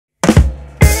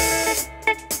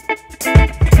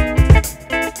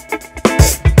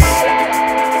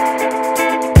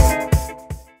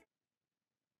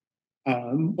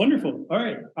Wonderful. All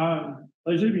right.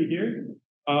 Pleasure to be here.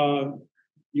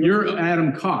 You're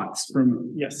Adam Cox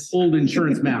from Yes. Old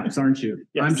Insurance Maps, aren't you?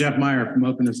 Yes. I'm Jeff Meyer from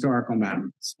OpenHistoricalMap.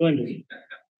 Splendid.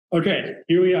 Okay,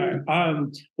 here we are.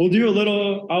 I'll do a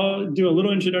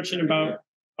little introduction about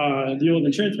the Old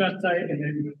Insurance Map site, and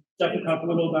then Jeff will talk a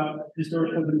little about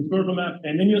historical map,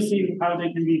 and then you'll see how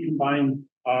they can be combined,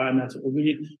 and that's what we'll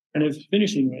be kind of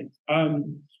finishing with.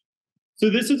 So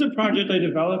this is a project I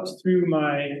developed through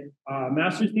my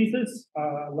master's thesis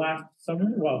last summer,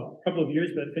 well, a couple of years,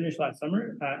 but finished last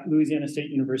summer at Louisiana State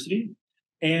University.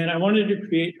 And I wanted to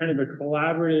create kind of a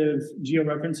collaborative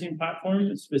georeferencing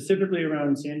platform, specifically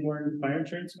around Sanborn fire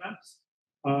insurance maps.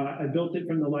 I built it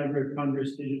from the Library of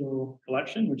Congress digital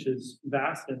collection, which is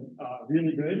vast and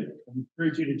really good. I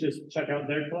encourage you to just check out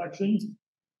their collections.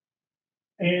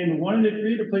 And wanted to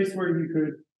create a place where you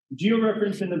could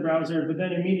georeference in the browser, but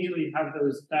then immediately have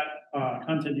that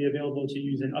content be available to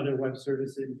use in other web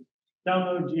services,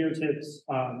 download geotips,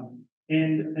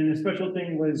 and a special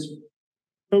thing was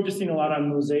focusing a lot on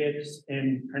mosaics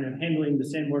and kind of handling the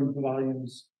Sanborn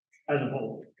volumes as a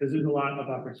whole, because there's a lot of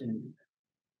opportunity.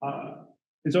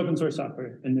 It's open source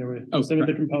software, and there were some of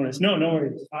the components. No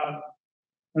worries.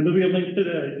 And there'll be a link to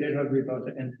the GitHub repo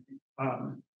at the end.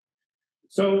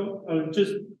 So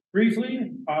just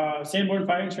briefly, Sanborn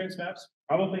fire insurance maps,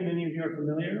 probably many of you are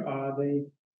familiar. They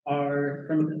are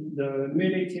from the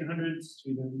mid-1800s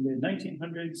to the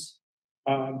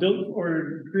mid-1900s, built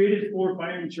or created for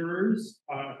fire insurers,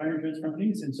 fire insurance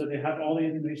companies, and so they have all the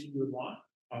information you would want,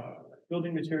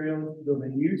 building material,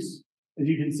 building use. As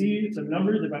you can see, some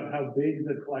numbers about how big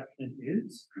the collection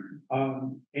is,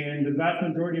 and the vast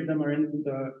majority of them are in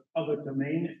the public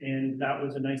domain, and that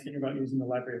was a nice thing about using the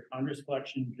Library of Congress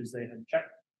collection, because they had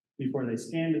checked before they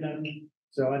scanned them,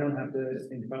 so I don't have to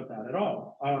think about that at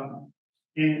all.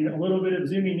 And a little bit of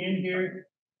zooming in here,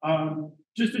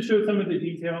 just to show some of the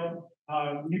detail.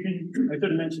 I should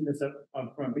have mentioned this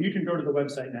up front, but you can go to the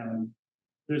website now, and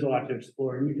there's a lot to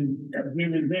explore. And you can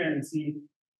zoom in there and see.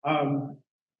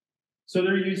 So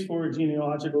they're used for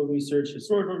genealogical research,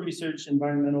 historical research,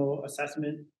 environmental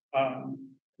assessment,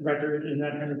 record, and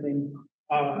that kind of thing.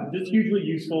 Just hugely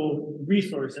useful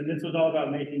resource, and this was all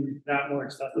about making that more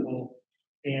accessible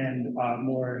and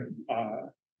more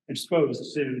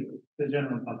exposed to the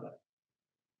general public.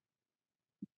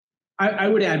 I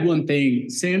would add one thing.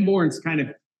 Sanborn's kind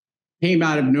of came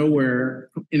out of nowhere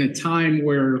in a time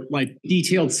where like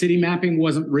detailed city mapping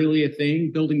wasn't really a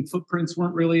thing. Building footprints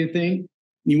weren't really a thing.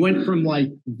 You went from like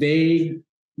vague,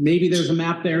 maybe there's a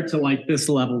map there, to like this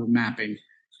level of mapping.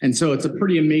 And so it's a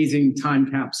pretty amazing time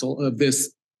capsule of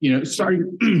this,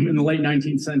 starting in the late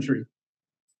 19th century.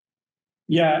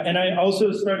 Yeah, and I also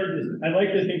I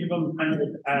like to think of them kind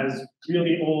of as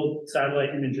really old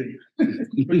satellite imagery,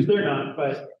 which they're not,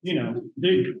 but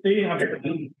they have a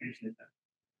information in them.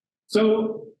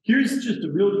 So here's just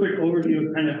a real quick overview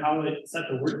of kind of how it set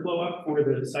the workflow up for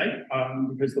the site,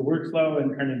 because the workflow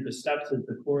and kind of the steps is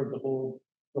the core of the whole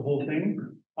thing.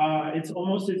 It's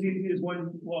almost as easy as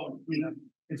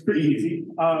it's pretty easy.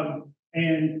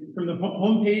 And from the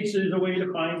homepage, there's a way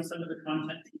to find some of the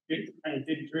content to kind of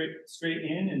dig straight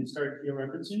in and start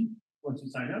georeferencing once you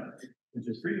sign up, which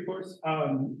is free, of course.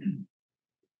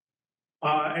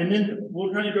 And then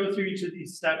we'll kind of go through each of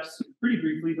these steps pretty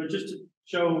briefly, but just to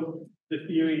show the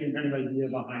theory and kind of idea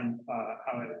behind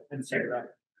how it set it up.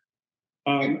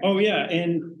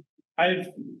 And I've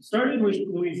started with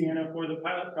Louisiana for the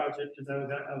pilot project because I was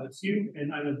at LSU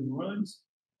and I live in New Orleans.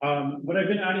 But I've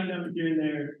been adding them here and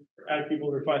there as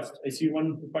people request. I see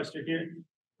one requester here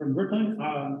from Brooklyn.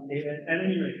 At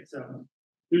any rate, so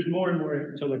there's more and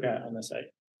more to look at on the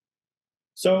site.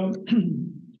 So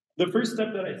the first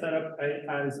step that I set up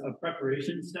as a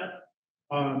preparation step,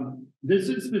 this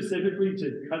is specifically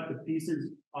to cut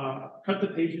the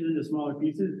pages into smaller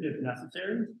pieces if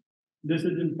necessary. This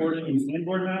is important in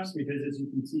Sanborn maps because, as you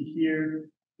can see here,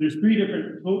 there's three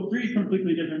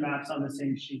completely different maps on the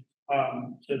same sheet.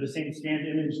 So the same scanned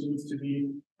image needs to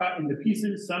be cut into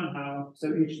pieces somehow,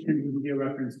 so each can be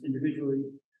georeferenced individually.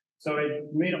 So I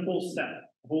made a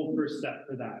whole first step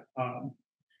for that.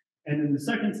 And then the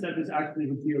second step is actually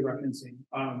with georeferencing.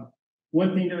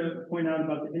 One thing to point out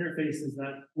about the interface is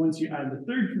that once you add the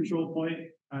third control point,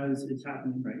 as it's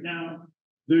happening right now,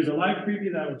 there's a live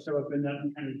preview that will show up, and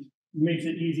that kind of makes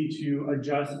it easy to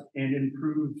adjust and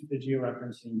improve the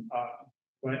georeferencing.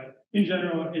 But in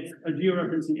general, it's a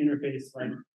georeferencing interface like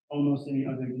almost any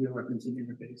other georeferencing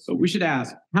interface. So we should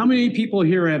ask, how many people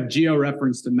here have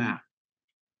georeferenced a map?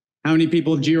 How many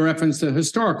people have georeferenced a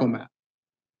historical map?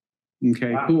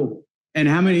 Okay, wow. Cool. And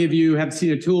how many of you have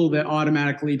seen a tool that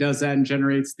automatically does that and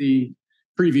generates the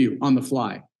preview on the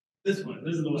fly? This one.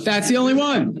 This is the one. That's the only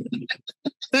one.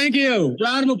 Thank you.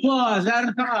 Round of applause,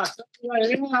 Adam Cox.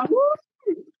 Yeah. Woo.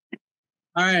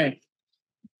 All right.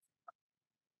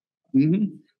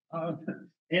 And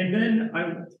then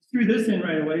I threw this in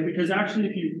right away because actually,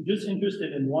 if you're just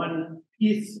interested in one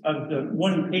piece of the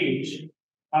one page,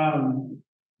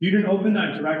 you can open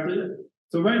that directly.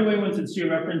 So right away, once it's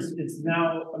georeferenced, it's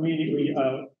now immediately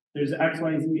there's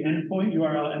XYZ endpoint,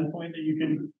 URL endpoint that you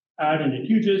can add into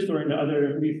QGIS or into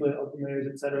other leaflet open layers,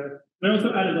 etc. But I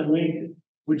also added a link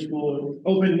which will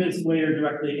open this layer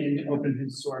directly in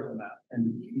OpenHistoricalMap,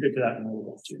 and you can get to that in a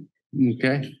little bit too.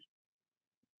 Okay.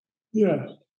 Yeah.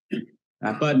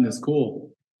 That button is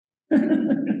cool.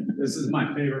 This is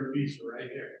my favorite feature right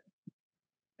here.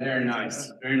 Very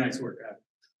nice. Very nice work,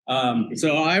 Adam.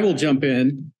 So I will jump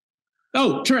in.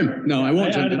 Oh, trim. No, I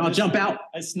won't jump in. I'll jump out.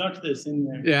 I snuck this in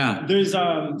there. Yeah. There's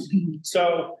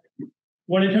so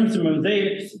when it comes to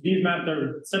mosaics, these maps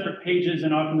are separate pages,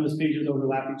 and often those pages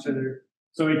overlap each other.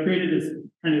 So I created this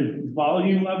kind of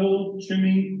volume level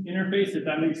trimming interface, if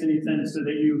that makes any sense, so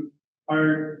that you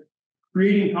are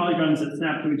creating polygons that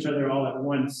snap to each other all at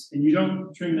once, and you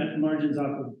don't trim that margins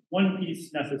off of one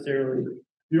piece necessarily.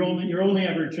 You're only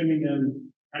ever trimming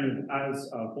them kind of as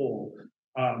a whole.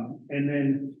 And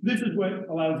then this is what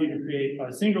allows you to create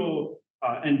a single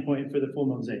endpoint for the full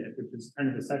mosaic, which is kind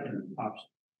of the second option.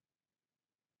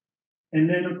 And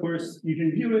then, of course, you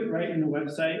can view it right in the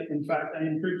website. In fact, I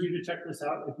encourage you to check this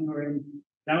out if you are in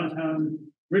downtown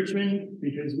Richmond,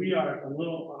 because we are a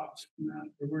little off map.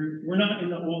 We're not in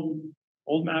the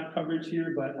old map coverage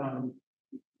here, but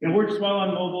it works well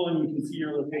on mobile, and you can see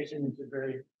your location, which is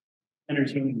very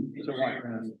entertaining to walk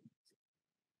around.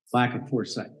 Lack of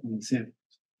foresight. Sam.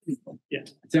 Yeah.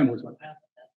 Sam, what's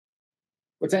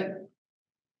that?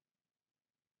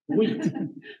 Wait.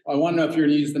 I want to know if you're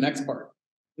going to use the next part.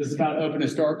 This is about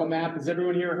OpenHistoricalMap. Has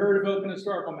everyone here heard of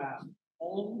OpenHistoricalMap?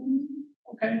 Oh,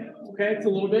 okay, it's a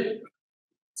little bit.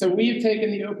 So we've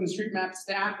taken the OpenStreetMap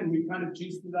stack and we've kind of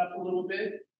juiced it up a little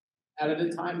bit, added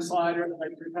a time slider,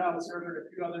 like your tile server,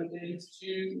 a few other things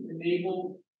to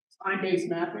enable time-based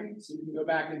mapping. So you can go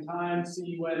back in time,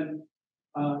 see when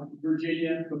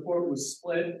Virginia, before it was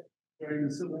split during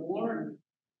the Civil War,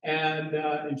 and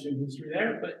ancient history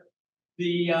there. But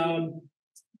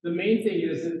the main thing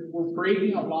is that we're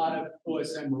breaking a lot of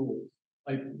OSM rules.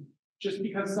 Like, just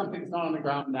because something's not on the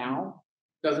ground now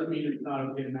doesn't mean it's not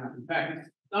okay to map. In fact, it's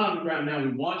not on the ground now,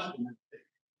 we want you to map it.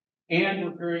 And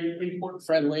we're very import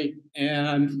friendly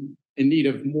and in need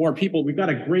of more people. We've got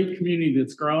a great community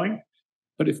that's growing,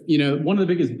 but if one of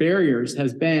the biggest barriers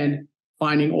has been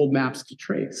finding old maps to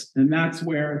trace. And that's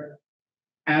where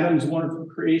Adam's wonderful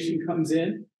creation comes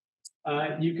in.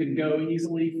 You can go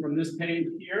easily from this page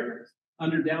here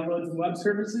under downloads and web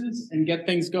services and get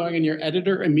things going in your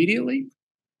editor immediately.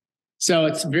 So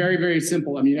it's very, very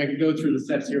simple. I mean, I could go through the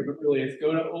steps here, but really it's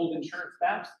go to old insurance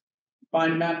maps,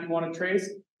 find a map you want to trace,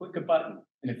 click a button.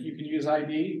 And if you can use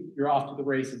ID, you're off to the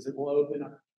races. It will open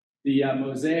up the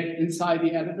mosaic inside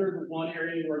the editor. The one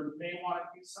area where you may want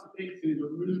to use something to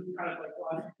remove kind of like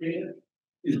lots of data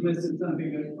is this is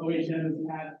something that OHM has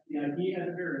had the ID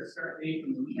editor, a start date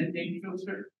and an end date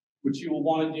filter, which you will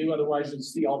want to do, otherwise you'll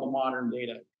see all the modern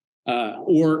data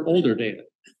or older data.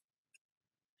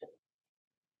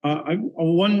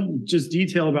 One just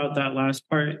detail about that last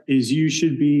part is you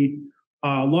should be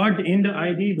logged into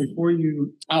ID before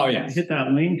you hit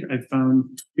that link. I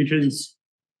found, because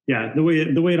the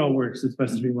way it all works, it's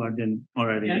best to be logged in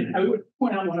already. And I would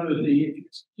point out one other thing: if you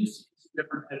use a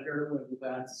different editor, whether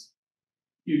that's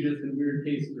QGIS in weird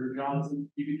cases or Johnson,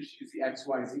 you can just use the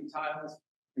XYZ tiles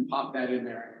and pop that in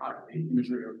there and pop the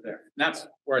imagery over there. And that's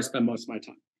where I spend most of my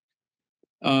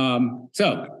time.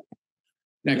 So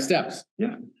next steps.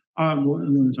 Yeah. What you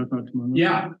want to talk about tomorrow?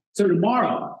 Yeah. So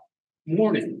tomorrow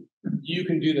morning, you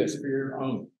can do this for your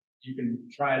own. You can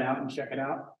try it out and check it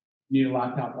out. You need a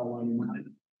laptop all on your mind.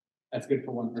 That's good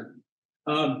for one person.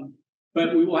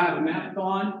 But we will have a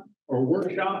mapathon or a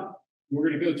workshop. We're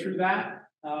going to go through that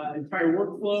entire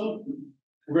workflow.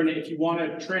 We're going to, if you want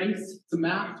to trace some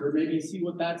maps or maybe see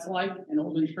what that's like in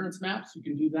old insurance maps, you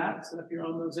can do that. Set up your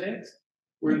own mosaics.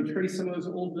 We're going to trace some of those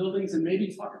old buildings and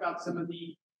maybe talk about some of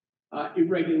the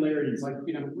irregularities. Like,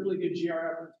 you know, really good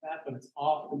GRF map, but it's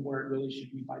off from where it really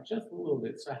should be by just a little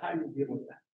bit. So how do you deal with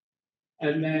that?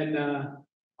 And then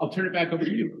I'll turn it back over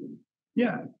to you.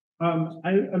 Yeah.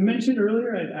 I mentioned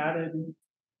earlier, I've added,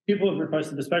 people have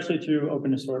requested, especially through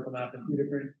OpenHistoricalMap, a few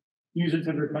different users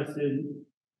have requested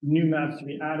new maps to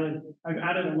be added. I've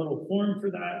added a little form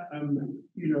for that.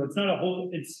 You know, it's not a whole,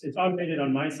 it's automated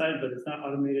on my side, but it's not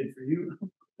automated for you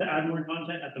to add more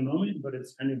content at the moment, but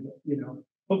it's kind of, you know,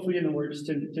 hopefully in the works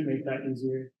to make that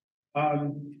easier.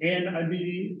 And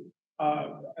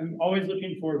I'm always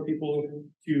looking for people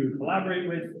to collaborate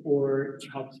with or to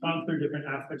help sponsor different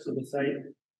aspects of the site.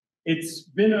 It's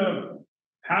been a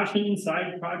passion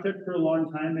side project for a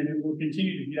long time, and it will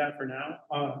continue to be that for now.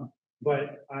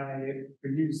 But I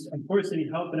could use, of course, any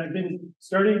help, and I've been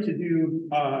starting to do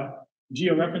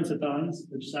georeference-a-thons,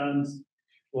 which sounds,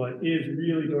 well, it is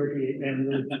really dorky and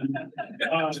really fun.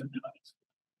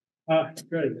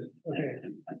 Good, okay.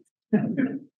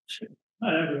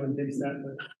 Not everyone thinks that,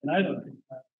 and I don't think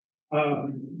that.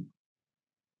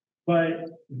 But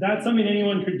that's something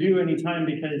anyone could do anytime,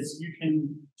 because you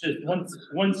can just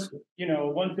once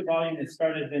the volume is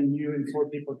started, then you and 4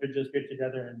 people could just get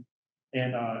together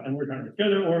and work on it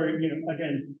together, or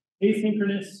again,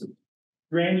 asynchronous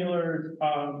granular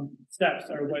steps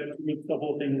are what makes the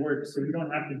whole thing work. So you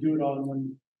don't have to do it all in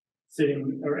one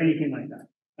sitting or anything like that.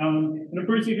 And of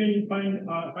course, you can find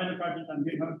the project on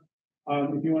GitHub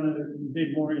if you want to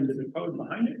dig more into the code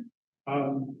behind it.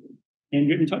 And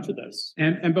get in touch with us.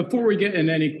 And before we get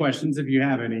into any questions, if you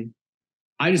have any,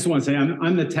 I just want to say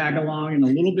I'm the tag along and a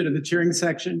little bit of the cheering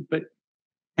section, but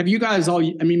have you guys all,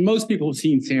 I mean, most people have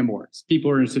seen Sanborns.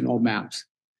 People are interested in old maps.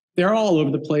 They're all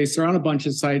over the place. They're on a bunch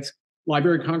of sites.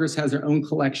 Library of Congress has their own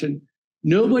collection.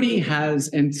 Nobody has,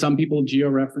 and some people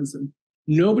georeference them,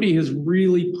 nobody has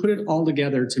really put it all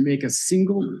together to make a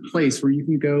single place where you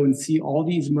can go and see all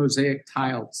these mosaic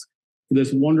tiles for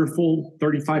this wonderful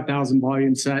 35,000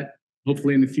 volume set,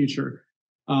 hopefully in the future,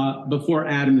 before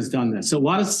Adam has done this. So a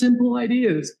lot of simple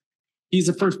ideas. He's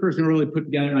the first person to really put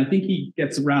together, and I think he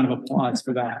gets a round of applause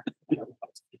for that.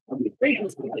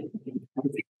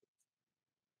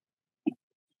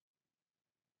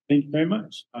 Thank you very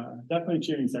much. Definitely a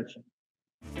cheering section.